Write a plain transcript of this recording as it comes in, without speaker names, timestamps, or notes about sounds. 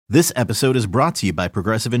This episode is brought to you by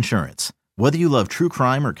Progressive Insurance. Whether you love true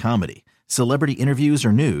crime or comedy, celebrity interviews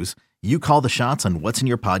or news, you call the shots on what's in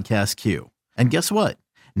your podcast queue. And guess what?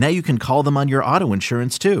 Now you can call them on your auto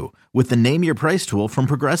insurance too with the Name Your Price tool from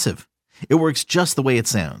Progressive. It works just the way it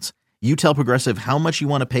sounds. You tell Progressive how much you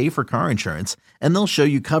want to pay for car insurance, and they'll show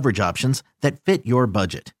you coverage options that fit your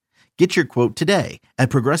budget. Get your quote today at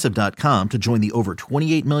Progressive.com to join the over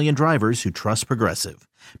 28 million drivers who trust Progressive.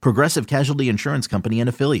 Progressive Casualty Insurance Company and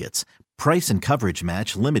Affiliates. Price and coverage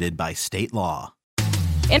match limited by state law.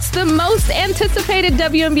 It's the most anticipated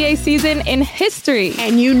WNBA season in history.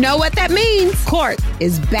 And you know what that means. Court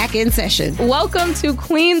is back in session. Welcome to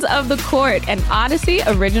Queens of the Court, an Odyssey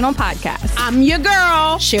original podcast. I'm your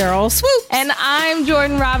girl, Cheryl Swoop. And I'm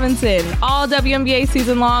Jordan Robinson. All WNBA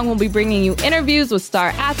season long, we'll be bringing you interviews with star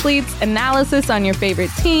athletes, analysis on your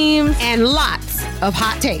favorite teams, and lots of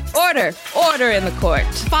hot takes. Order in the court.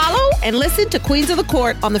 Follow and listen to Queens of the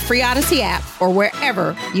Court on the free Odyssey app or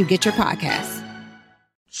wherever you get your podcasts.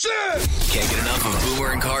 Can't get enough of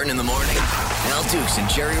Boomer and Carton in the morning? Al Dukes and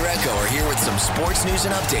Jerry Recco are here with some sports news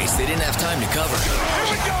and updates they didn't have time to cover. Here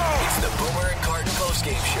we go! It's the Boomer and Carton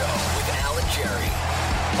postgame show with Al and Jerry.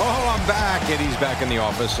 Oh, I'm back. Eddie's back in the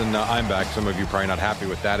office, and I'm back. Some of you probably not happy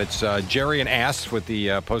with that. It's Jerry and Ass with the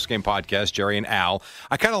postgame podcast, Jerry and Al.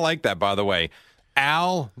 I kind of like that, by the way.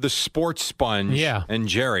 Al, the sports sponge, and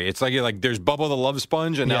Jerry. It's like there's Bubba the love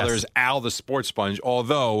sponge, and now there's Al, the sports sponge,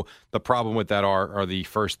 although the problem with that are the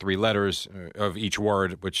first three letters of each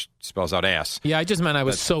word, which spells out ass. Yeah, I just meant I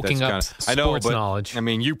was soaking up sports knowledge. I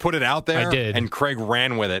mean, you put it out there, I did. And Craig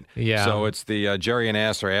ran with it. Yeah. So it's the Jerry and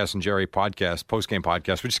Ass or Ass and Jerry podcast, postgame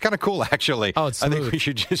podcast, which is kind of cool, actually. Oh, it's smooth. I think we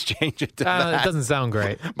should just change it to that. It doesn't sound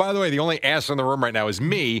great. By the way, the only ass in the room right now is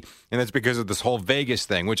me, and that's because of this whole Vegas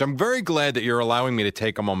thing, which I'm very glad that you're allowing me to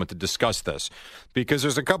take a moment to discuss this, because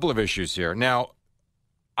there's a couple of issues here. Now,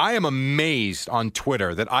 I am amazed on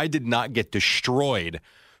Twitter that I did not get destroyed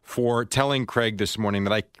for telling Craig this morning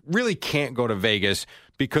that I really can't go to Vegas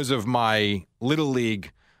because of my Little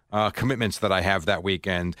League commitments that I have that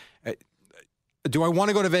weekend. Do I want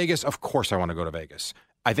to go to Vegas? Of course I want to go to Vegas.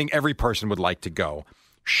 I think every person would like to go.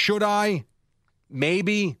 Should I?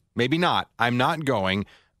 Maybe, maybe not. I'm not going.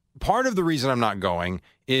 Part of the reason I'm not going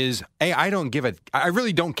is, I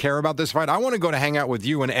really don't care about this fight. I want to go to hang out with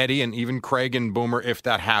you and Eddie and even Craig and Boomer if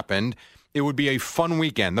that happened. It would be a fun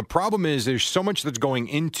weekend. The problem is there's so much that's going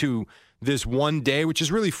into this one day, which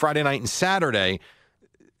is really Friday night and Saturday.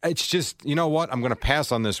 It's just, you know what? I'm going to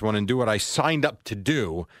pass on this one and do what I signed up to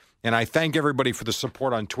do. And I thank everybody for the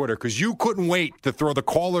support on Twitter, because you couldn't wait to throw the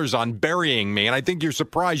callers on burying me. And I think you're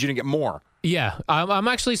surprised you didn't get more. Yeah, I'm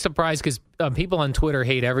actually surprised because people on Twitter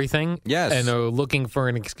hate everything. Yes. And are looking for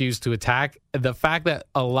an excuse to attack. The fact that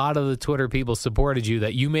a lot of the Twitter people supported you,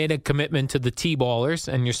 that you made a commitment to the T-ballers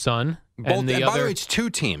and your son. And by the way, it's two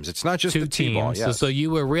teams. It's not just two the T-ball. teams. Yes. So you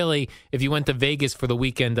were really, if you went to Vegas for the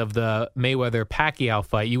weekend of the Mayweather-Pacquiao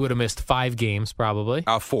fight, you would have missed 5 games probably.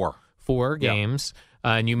 4. 4 games.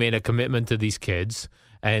 And you made a commitment to these kids,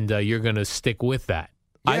 and you're going to stick with that.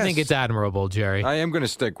 Yes. I think it's admirable, Jerry. I am going to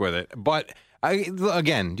stick with it. But,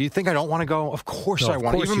 again, do you think I don't want to go? Of course I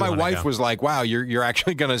want to. Even my wife was like, wow, you're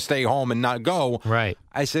actually going to stay home and not go. Right.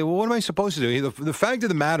 I say, well, what am I supposed to do? The fact of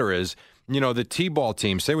the matter is, the T-ball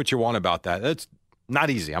team, say what you want about that. That's not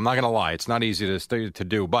easy. I'm not going to lie. It's not easy to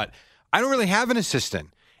do. But I don't really have an assistant.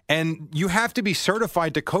 And you have to be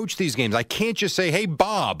certified to coach these games. I can't just say, hey,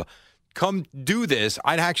 Bob, come do this.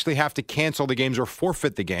 I'd actually have to cancel the games or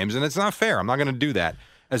forfeit the games, and it's not fair. I'm not going to do that.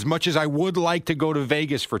 As much as I would like to go to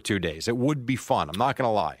Vegas for 2 days, it would be fun. I'm not going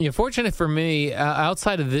to lie. Yeah, fortunate for me,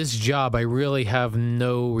 outside of this job, I really have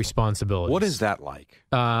no responsibilities. What is that like?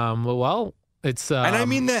 Well, it's and I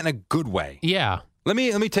mean that in a good way. Yeah. Let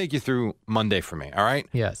me take you through Monday for me. All right.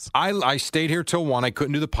 Yes. I stayed here till 1. I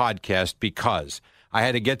couldn't do the podcast because I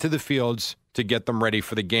had to get to the fields to get them ready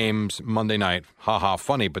for the games Monday night. Ha ha,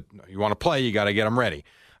 funny, but you want to play, you got to get them ready.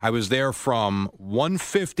 I was there from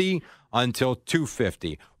 1:50 until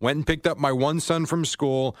 2:50. Went and picked up my one son from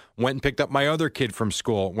school, went and picked up my other kid from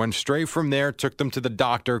school, went straight from there, took them to the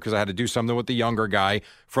doctor because I had to do something with the younger guy.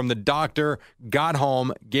 From the doctor, got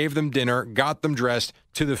home, gave them dinner, got them dressed,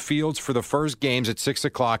 to the fields for the first games at 6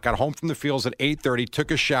 o'clock, got home from the fields at 8:30,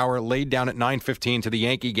 took a shower, laid down at 9:15 to the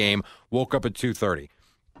Yankee game, woke up at 2:30.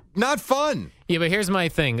 Not fun. Yeah, but here's my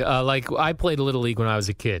thing. I played Little League when I was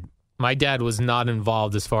a kid. My dad was not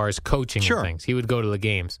involved as far as coaching and things. He would go to the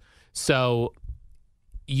games. So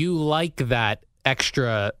you like that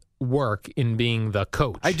extra work in being the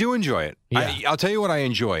coach. I do enjoy it. Yeah. I'll tell you what I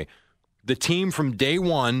enjoy. the team from day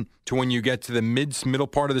one to when you get to the middle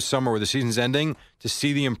part of the summer where the season's ending to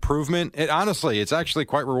see the improvement. Honestly, it's actually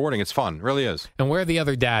quite rewarding. It's fun. It really is. And where are the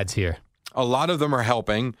other dads here? A lot of them are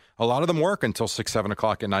helping. A lot of them work until 6, 7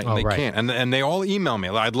 o'clock at night, and they can't. And they all email me.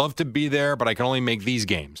 I'd love to be there, but I can only make these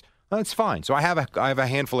games. That's fine. So I have a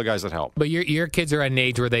handful of guys that help. But your kids are at an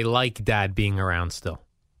age where they like dad being around still.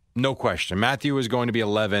 No question. Matthew is going to be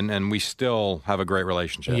 11, and we still have a great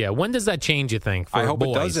relationship. Yeah. When does that change, you think, for I hope boys?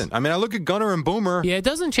 it doesn't. I mean, I look at Gunnar and Boomer. Yeah, it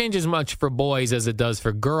doesn't change as much for boys as it does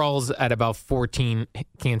for girls at about 14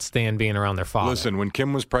 can't stand being around their father. Listen, when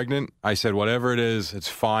Kim was pregnant, I said, whatever it is, it's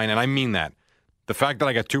fine. And I mean that. The fact that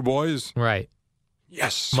I got 2 boys, right?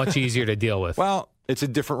 Yes. Much easier to deal with. Well, it's a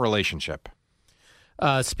different relationship.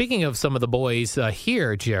 Speaking of some of the boys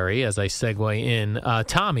here, Jerry, as I segue in,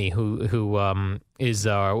 Tommy, who is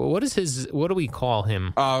what do we call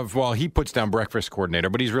him? Well, he puts down breakfast coordinator,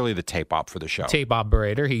 but he's really the tape op for the show. Tape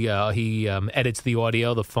operator. He edits the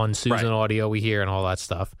audio, the fun Susan audio we hear, and all that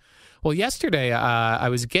stuff. Well, yesterday I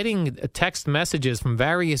was getting text messages from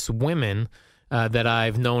various women that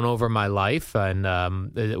I've known over my life, and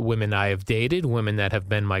women I have dated, women that have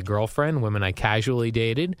been my girlfriend, women I casually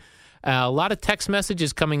dated. A lot of text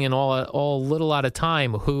messages coming in all little at a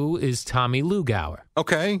time. Who is Tommy Lugauer?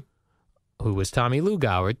 Okay. Who is Tommy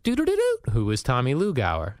Lugauer? Do-do-do-do. Who is Tommy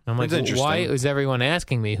Lugauer? I'm like, why is everyone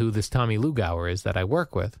asking me who this Tommy Lugauer is that I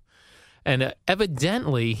work with? And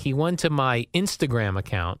evidently, he went to my Instagram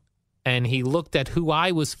account, and he looked at who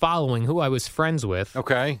I was following, who I was friends with.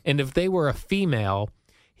 Okay. And if they were a female,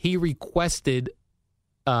 he requested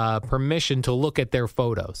permission to look at their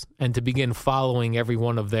photos and to begin following every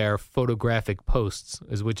one of their photographic posts,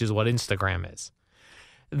 which is what Instagram is.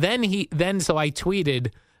 So I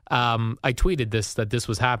tweeted that this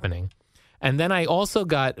was happening. And then I also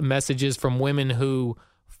got messages from women who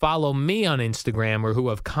follow me on Instagram or who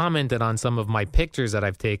have commented on some of my pictures that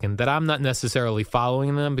I've taken that I'm not necessarily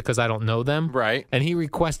following them because I don't know them. Right. And he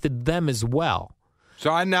requested them as well.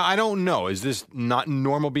 So I don't know. Is this not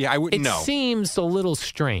normal behavior? I wouldn't know. It seems a little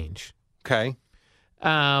strange. Okay.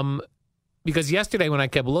 Because yesterday when I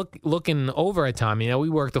kept looking over at Tommy, we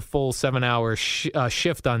worked a full 7-hour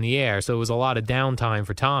shift on the air, so it was a lot of downtime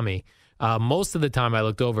for Tommy. Most of the time I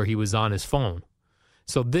looked over, he was on his phone.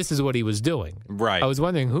 So this is what he was doing. Right. I was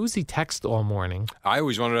wondering, who's he text all morning? I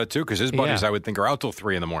always wondered that, too, because his buddies, I would think, are out till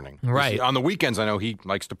 3 in the morning. Right. On the weekends, I know he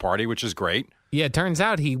likes to party, which is great. Yeah, it turns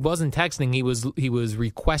out he wasn't texting. He was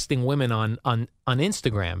requesting women on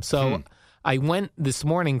Instagram. So I went this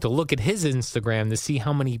morning to look at his Instagram to see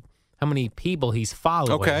how many people he's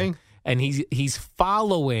following. Okay. And he's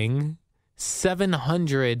following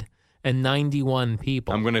 791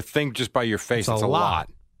 people. I'm going to think just by your face, it's a lot.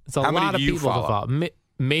 It's a How lot many of do you people follow? to follow.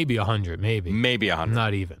 Maybe 100, maybe. Maybe 100.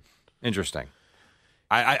 Not even. Interesting.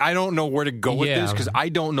 I don't know where to go with this because I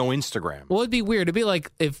don't know Instagram. Well, it'd be weird. It'd be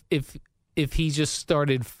like if he just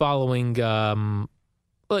started following.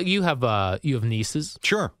 Well, you have nieces.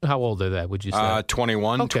 Sure. How old are they? Would you say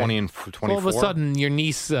 21, okay. 20, and 24. All of a sudden, your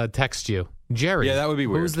niece texts you, Jerry. Yeah, that would be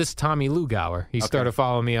weird. Who's this Tommy Lugauer? He started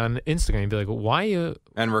following me on Instagram. He'd be like, "Why you?"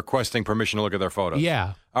 And requesting permission to look at their photos.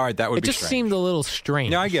 Yeah. All right, that would it be just strange. seemed a little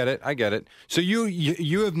strange. No, I get it. So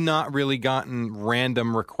you have not really gotten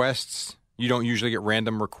random requests. You don't usually get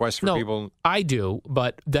random requests for people. I do,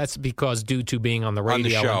 but that's because due to being on the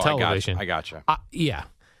radio on the show, and television. I gotcha. Yeah.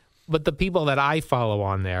 But the people that I follow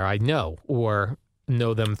on there, I know or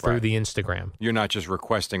know them through the Instagram. You're not just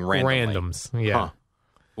requesting randomly. Randoms, yeah. Huh.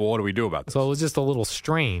 Well, what do we do about this? So it was just a little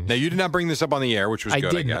strange. Now, you did not bring this up on the air, which was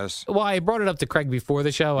good, didn't. I guess. Well, I brought it up to Craig before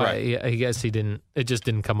the show. Right. I guess he didn't. It just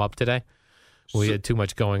didn't come up today. We had too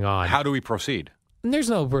much going on. How do we proceed? And there's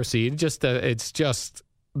no proceed. Just it's just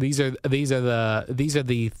these are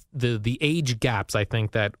the age gaps. I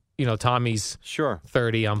think that Tommy's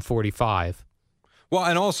 30, I'm 45. Well,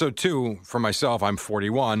 and also, too, for myself, I'm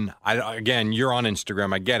 41. Again, you're on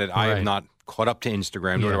Instagram. I get it. I have not caught up to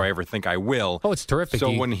Instagram, nor do I ever think I will. Oh, it's terrific. So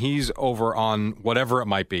when he's over on whatever it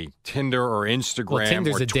might be, Tinder or Instagram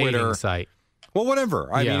Tinder's or a Twitter. dating site. Well, whatever.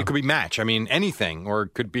 I mean, it could be Match. I mean, anything. Or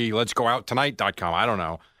it could be letsgooouttonight.com. I don't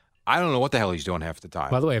know. I don't know what the hell he's doing half the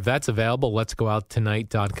time. By the way, if that's available,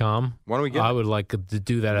 letsgooouttonight.com. Why don't we get I would like to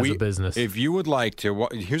do that as a business. If you would like to,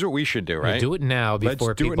 here's what we should do, right? Do it now before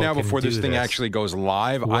Let's do it now before this thing this. actually goes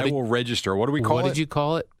live. I will register. What do we call it? What did you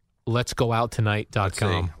call it?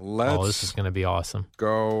 Letsgooouttonight.com. Let's this is going to be awesome.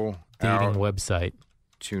 Go dating website.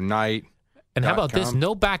 Tonight. And how about this?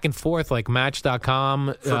 No back and forth like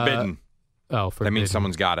Match.com. Forbidden. Forbidden. That means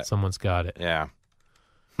someone's got it. Someone's got it. Yeah.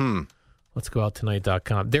 Let's go out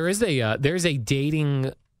tonight.com. There's a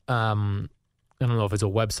dating I don't know if it's a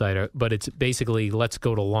website but it's basically let's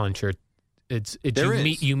go to lunch or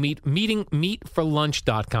You meet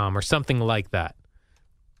meetforlunch.com or something like that,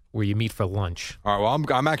 where you meet for lunch. All right.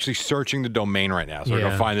 Well, I'm actually searching the domain right now, so we're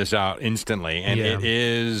gonna find this out instantly, and it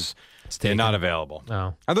is not available.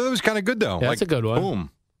 Oh, I thought it was kind of good though. Yeah, that's a good one.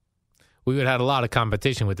 Boom. We would have had a lot of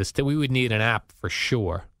competition with this. We would need an app for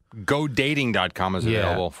sure. GoDating.com is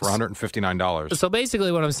available for $159. So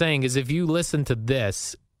basically, what I'm saying is, if you listen to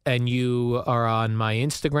this and you are on my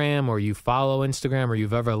Instagram or you follow Instagram or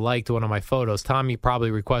you've ever liked one of my photos, Tommy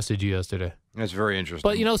probably requested you yesterday. That's very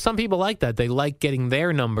interesting. But, some people like that. They like getting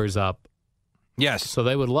their numbers up. Yes. So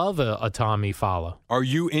they would love a Tommy follow. Are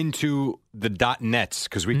you into the .nets?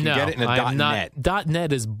 Because we can get it in a .net.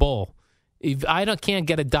 .net is bull. If I can't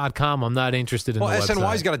get a .com, I'm not interested in the website. Well,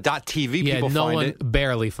 SNY's got a .tv. Yeah, people no find one it.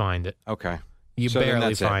 barely find it. Okay. You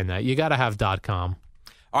barely find that. You got to have .com.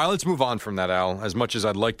 All right, let's move on from that, Al. As much as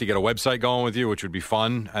I'd like to get a website going with you, which would be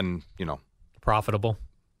fun and, profitable.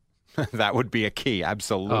 That would be a key,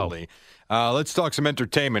 absolutely. Let's talk some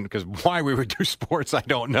entertainment, because why we would do sports, I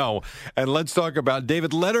don't know. And let's talk about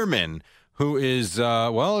David Letterman, who is,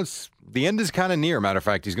 the end is kind of near. Matter of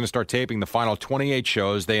fact, he's going to start taping the final 28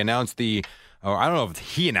 shows. They announced I don't know if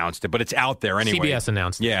he announced it, but it's out there anyway. CBS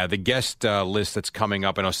announced it. Yeah, the guest list that's coming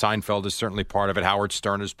up. I know Seinfeld is certainly part of it. Howard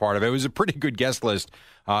Stern is part of it. It was a pretty good guest list,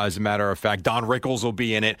 as a matter of fact. Don Rickles will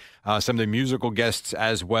be in it, some of the musical guests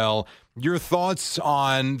as well. Your thoughts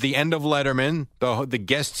on the end of Letterman, the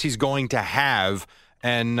guests he's going to have,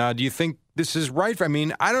 and do you think this is right? I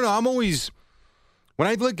mean, I don't know. I'm always, when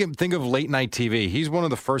I think of late night TV, he's one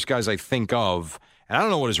of the first guys I think of. And I don't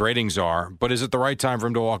know what his ratings are, but is it the right time for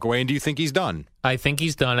him to walk away? And do you think he's done? I think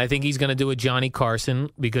he's done. I think he's going to do a Johnny Carson,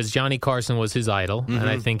 because Johnny Carson was his idol. Mm-hmm. And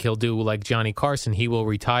I think he'll do like Johnny Carson. He will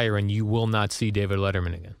retire, and you will not see David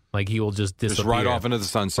Letterman again. Like, he will just disappear. Just right off into the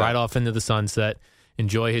sunset. Right off into the sunset.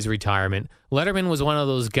 Enjoy his retirement. Letterman was one of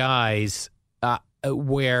those guys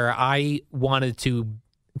where I wanted to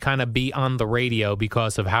kind of be on the radio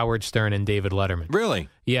because of Howard Stern and David Letterman. Really?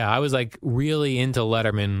 Yeah, I was like really into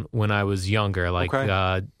Letterman when I was younger, like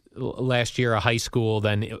last year of high school,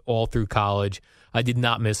 then all through college. I did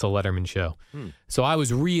not miss a Letterman show. So I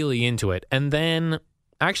was really into it. And then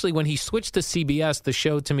actually when he switched to CBS, the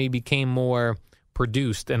show to me became more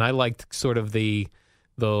produced, and I liked sort of the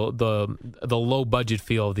low budget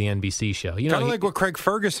feel of the NBC show. Kind of like what Craig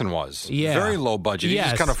Ferguson was. Yeah. Very low budget. He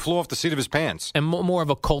just kind of flew off the seat of his pants. And more of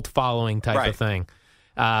a cult following type of thing.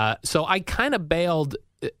 So I kind of bailed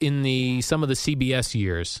in some of the CBS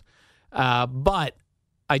years. But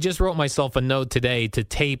I just wrote myself a note today to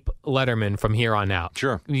tape Letterman from here on out.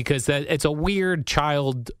 Sure. Because it's a weird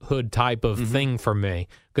childhood type of thing for me.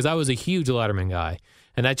 Because I was a huge Letterman guy.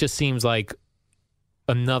 And that just seems like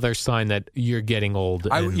another sign that you're getting old.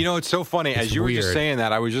 It's so funny. As you were just saying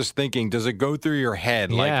that, I was just thinking, does it go through your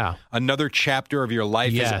head? Like another chapter of your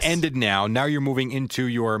life has ended now. Now you're moving into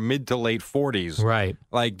your mid to late 40s. Right.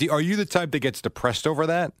 Like, are you the type that gets depressed over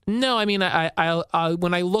that? No, I mean, I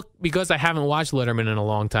when I look, because I haven't watched Letterman in a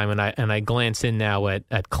long time, and I glance in now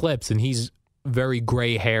at clips, and he's very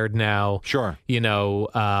gray haired now. Sure.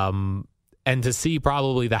 And to see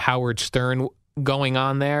probably the Howard Stern going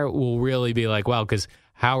on there will really be like, wow, because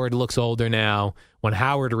Howard looks older now. When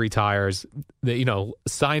Howard retires,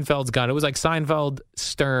 Seinfeld's gone. It was like Seinfeld,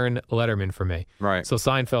 Stern, Letterman for me. Right. So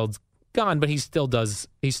Seinfeld's gone, but he still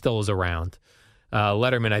is around.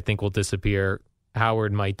 Letterman, I think, will disappear.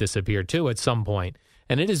 Howard might disappear too at some point.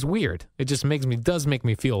 And it is weird. It just does make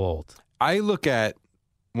me feel old.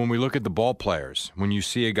 When we look at the ball players, when you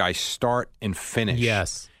see a guy start and finish.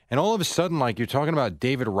 Yes. And all of a sudden, like, you're talking about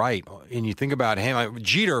David Wright, and you think about him.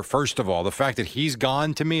 Jeter, first of all, the fact that he's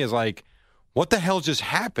gone to me is like, what the hell just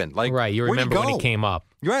happened? Like, right, you remember when he came up.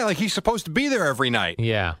 Right, like he's supposed to be there every night.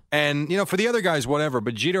 Yeah. And, for the other guys, whatever.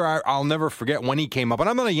 But Jeter, I'll never forget when he came up. And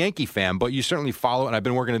I'm not a Yankee fan, but you certainly follow it. And I've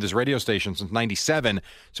been working at this radio station since 97.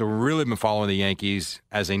 So really been following the Yankees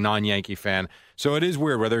as a non-Yankee fan. So it is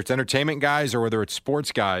weird, whether it's entertainment guys or whether it's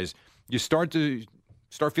sports guys, you start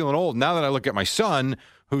feeling old. Now that I look at my son,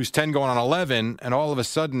 who's 10 going on 11, and all of a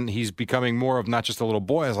sudden he's becoming more of not just a little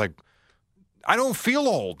boy. I was like, I don't feel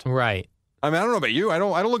old. Right. I mean, I don't know about you. I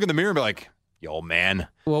don't look in the mirror and be like, you old man.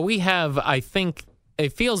 Well, we have, I think,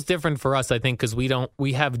 it feels different for us, I think, because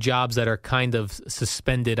we have jobs that are kind of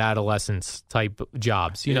suspended adolescence type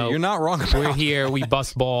jobs. You're not wrong about we're here, we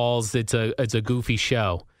bust balls. It's a goofy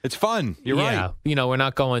show. It's fun. You're right. We're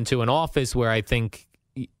not going to an office where I think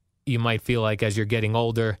you might feel like as you're getting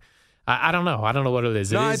older. I don't know. I don't know what it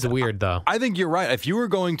is. It is weird, though. I think you're right. If you were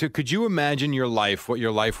could you imagine your life, what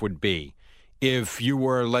your life would be if you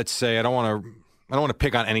were, let's say, I don't want to I don't want to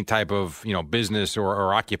pick on any type of, business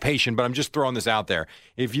or occupation, but I'm just throwing this out there.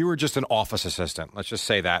 If you were just an office assistant, let's just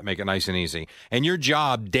say that, make it nice and easy, and your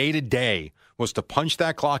job day to day was to punch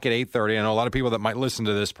that clock at 8:30. I know a lot of people that might listen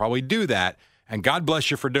to this probably do that, and God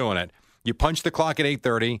bless you for doing it. You punch the clock at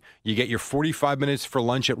 8:30, you get your 45 minutes for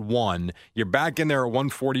lunch at 1, you're back in there at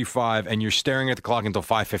 1:45, and you're staring at the clock until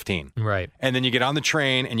 5:15. Right. And then you get on the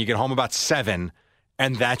train, and you get home about 7,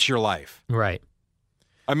 and that's your life. Right.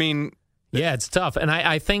 I mean... Yeah, it's tough. And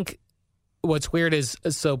I think what's weird is,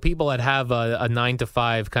 so people that have a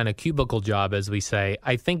 9-to-5 kind of cubicle job, as we say,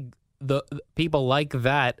 I think the people like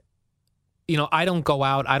that, I don't go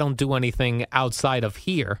out, I don't do anything outside of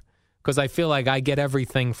here, because I feel like I get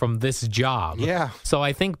everything from this job. Yeah. So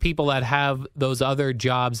I think people that have those other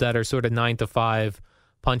jobs that are sort of 9-to-5,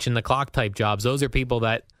 punching the clock type jobs, those are people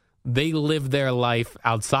that they live their life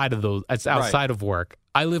outside of those. It's outside of work.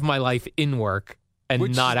 I live my life in work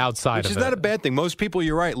and not outside of it. Which is not a bad thing. Most people,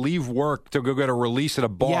 you're right, leave work to go get a release at a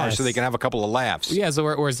bar so they can have a couple of laughs. Yeah, so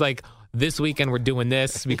where it's like, this weekend we're doing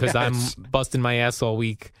this because I'm busting my ass all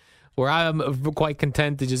week. Where I'm quite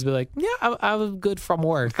content to just be like, yeah, I'm good from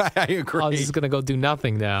work. I agree. I'm just going to go do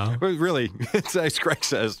nothing now. But really, it's as Greg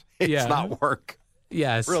says, it's not work.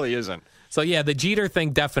 Yes. It really isn't. So, yeah, the Jeter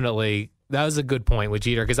thing definitely, that was a good point with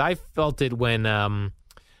Jeter, because I felt it when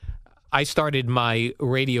I started my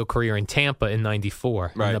radio career in Tampa in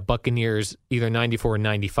 94. Right. And the Buccaneers, either 94 or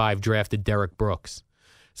 95, drafted Derek Brooks.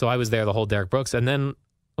 So I was there the whole Derek Brooks. And then,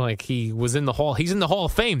 he's in the Hall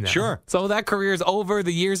of Fame now. Sure. So that career's over.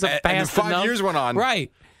 The years have passed. And 5 years went on.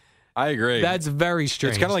 Right. I agree. That's very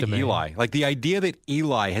strange. It's kind of like to me. Eli. Like the idea that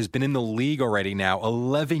Eli has been in the league already now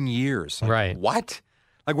 11 years. Right. What?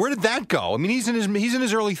 Like, where did that go? I mean, he's in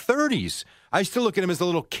his early 30s. I still look at him as a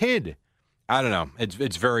little kid. I don't know.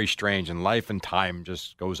 It's very strange, and life and time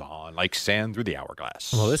just goes on like sand through the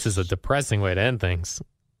hourglass. Well, this is a depressing way to end things.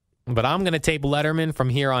 But I'm going to tape Letterman from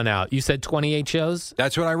here on out. You said 28 shows?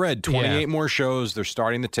 That's what I read. 28 more shows. They're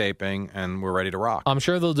starting the taping, and we're ready to rock. I'm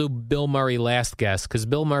sure they'll do Bill Murray last guest, because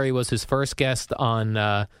Bill Murray was his first guest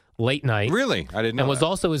on Late Night. Really? I didn't know and was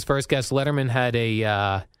also his first guest. Letterman had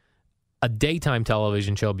a daytime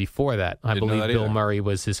television show before that. I believe Bill Murray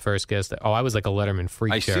was his first guest. Oh, I was like a Letterman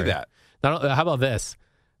freak. I see that. Now, how about this?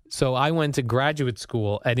 So I went to graduate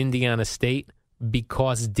school at Indiana State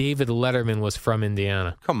because David Letterman was from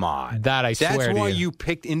Indiana. Come on. That I swear to you. That's why you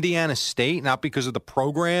picked Indiana State, not because of the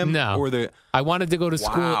program? No. Or I wanted to go to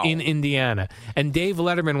school in Indiana. And Dave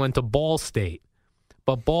Letterman went to Ball State.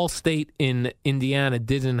 But Ball State in Indiana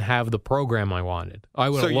didn't have the program I wanted. I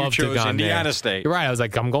would have loved to have gone Indiana there. State. You're right. I was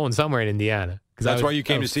like, I'm going somewhere in Indiana. That's why you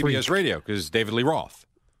came to CBS Radio, because David Lee Roth.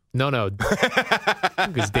 No,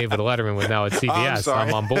 because David Letterman was now at CBS. Oh,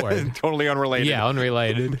 I'm on board. Totally unrelated. Yeah,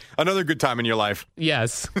 unrelated. Another good time in your life.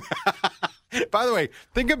 Yes. By the way,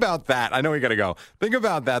 think about that. I know we got to go. Think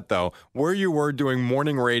about that, though, where you were doing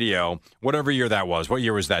morning radio, whatever year that was. What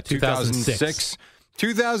year was that? 2006.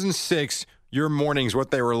 2006, your mornings,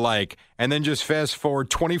 what they were like, and then just fast forward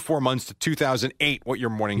 24 months to 2008, what your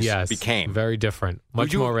mornings became. Very different.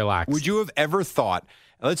 Much more relaxed. Would you have ever thought,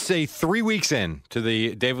 let's say 3 weeks in to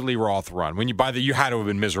the David Lee Roth run, when you had to have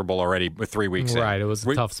been miserable already with 3 weeks in. Right, it was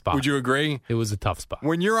a tough spot. Would you agree? It was a tough spot.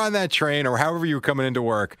 When you're on that train or however you were coming into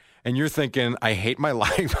work and you're thinking, I hate my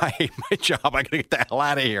life, I hate my job, I got to get the hell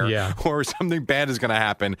out of here, or something bad is going to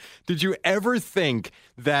happen, did you ever think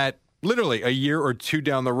that literally a year or two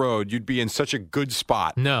down the road you'd be in such a good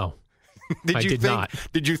spot? No. I did not.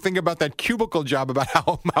 Did you think about that cubicle job, about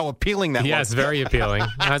how appealing that was? Yes, very appealing.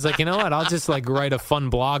 I was like, you know what? I'll just write a fun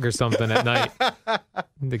blog or something at night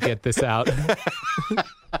to get this out.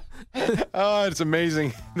 Oh, it's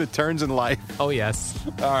amazing. The turns in life. Oh, yes.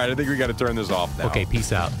 All right, I think we got to turn this off now. Okay,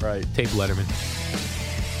 peace out. Right. Tape Letterman.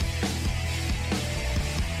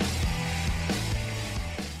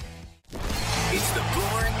 It's the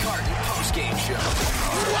Boomer and Carton postgame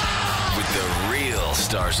show. Wow! With the real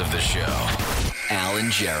stars of the show, Al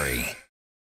and Jerry.